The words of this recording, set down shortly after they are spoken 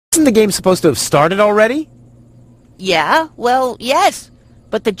Isn't the game supposed to have started already? Yeah, well, yes,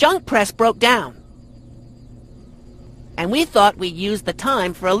 but the junk press broke down. And we thought we'd use the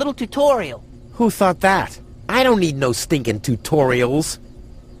time for a little tutorial. Who thought that? I don't need no stinking tutorials.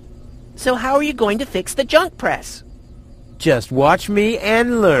 So how are you going to fix the junk press? Just watch me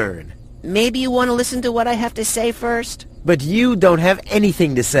and learn. Maybe you want to listen to what I have to say first? But you don't have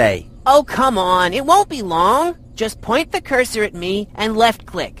anything to say. Oh, come on, it won't be long. Just point the cursor at me and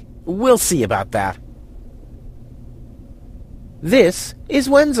left-click. We'll see about that. This is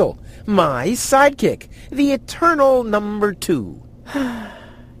Wenzel, my sidekick, the eternal number 2.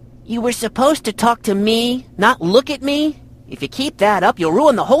 You were supposed to talk to me, not look at me? If you keep that up, you'll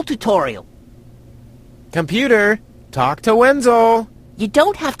ruin the whole tutorial. Computer, talk to Wenzel. You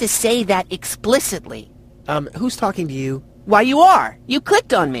don't have to say that explicitly. Who's talking to you? Why, you are. You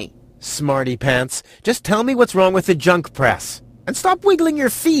clicked on me. Smarty pants, just tell me what's wrong with the junk press. And stop wiggling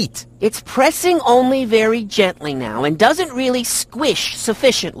your feet. It's pressing only very gently now and doesn't really squish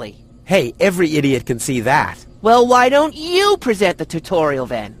sufficiently. Hey, every idiot can see that. Well, why don't you present the tutorial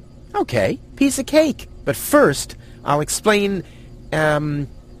then? Okay, piece of cake. But first, I'll explain,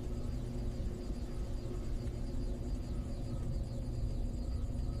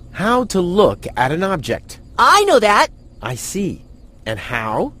 how to look at an object. I know that. I see. And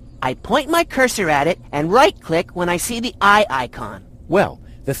how? I point my cursor at it and right-click when I see the eye icon. Well,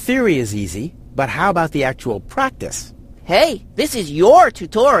 the theory is easy, but how about the actual practice? Hey, this is your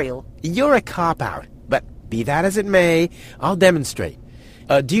tutorial. You're a cop-out, but be that as it may, I'll demonstrate.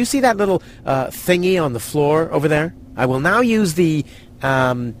 Do you see that little thingy on the floor over there? I will now use the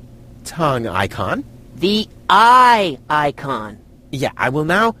tongue icon. The eye icon. Yeah, I will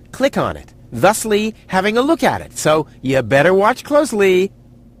now click on it, thusly having a look at it. So you better watch closely.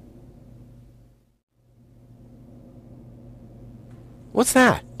 What's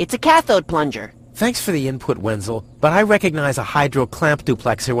that? It's a cathode plunger. Thanks for the input, Wenzel, but I recognize a hydro clamp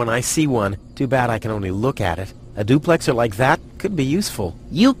duplexer when I see one. Too bad I can only look at it. A duplexer like that could be useful.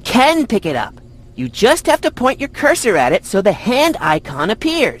 You can pick it up. You just have to point your cursor at it so the hand icon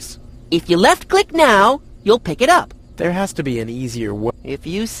appears. If you left-click now, you'll pick it up. There has to be an easier way. If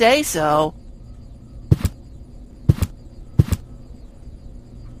you say so.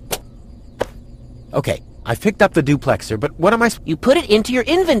 Okay, I've picked up the duplexer, but what am I... You put it into your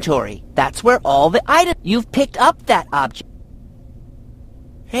inventory. That's where all the items... You've picked up that object.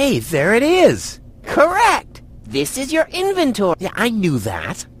 Hey, there it is! Correct! This is your inventory. Yeah, I knew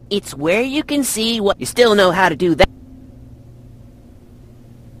that. It's where you can see what... You still know how to do that.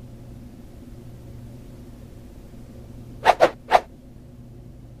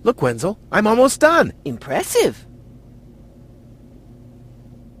 Look, Wenzel, I'm almost done. Impressive.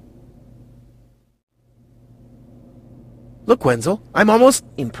 Look, Wenzel, I'm almost...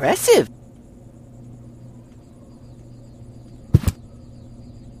 Impressive.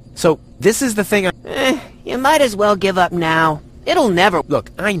 So, this is the thing You might as well give up now. It'll never... Look,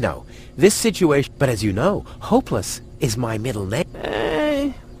 I know. This situation... But as you know, hopeless is my middle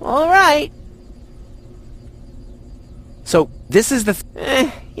name. All right. So, this is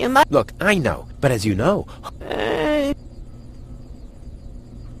the... You might... Look, I know. But as you know...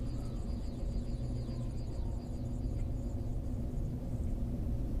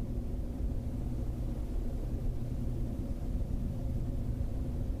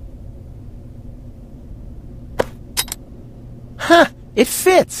 Huh! It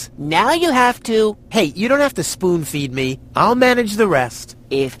fits! Now you have to... Hey, you don't have to spoon-feed me. I'll manage the rest.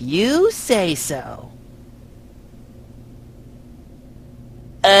 If you say so.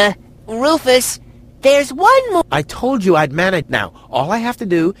 Rufus, there's one more... I told you I'd manage. Now, all I have to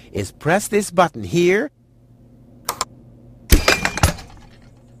do is press this button here.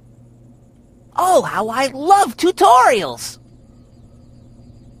 Oh, how I love tutorials!